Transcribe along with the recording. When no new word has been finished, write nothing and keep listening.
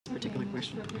particular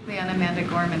question. Quickly on Amanda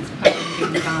Gorman's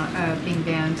poem being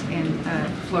banned in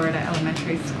Florida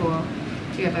elementary school.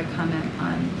 Do you have a comment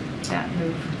on that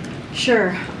move?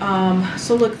 Sure.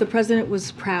 So look, the president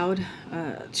was proud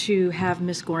to have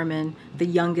Miss Gorman, the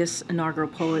youngest inaugural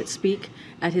poet, speak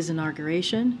at his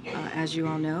inauguration, as you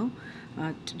all know,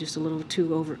 just a little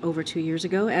over 2 years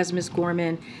ago. As Miss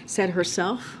Gorman said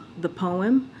herself, the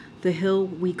poem, "The Hill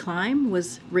We Climb,"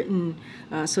 was written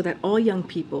so that all young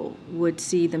people would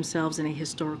see themselves in a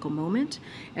historical moment.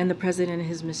 And the president and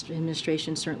his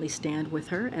administration certainly stand with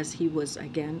her, as he was,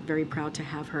 again, very proud to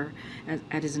have her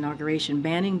at his inauguration.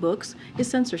 Banning books is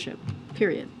censorship,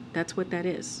 period. That's what that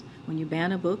is. When you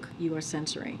ban a book, you are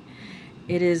censoring.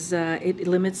 It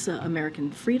limits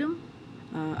American freedom,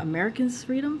 Americans'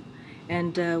 freedom,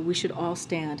 and we should all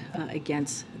stand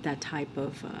against that type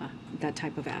of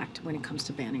act when it comes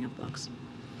to banning of books.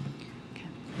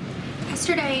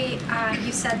 Yesterday,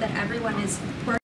 you said that everyone is working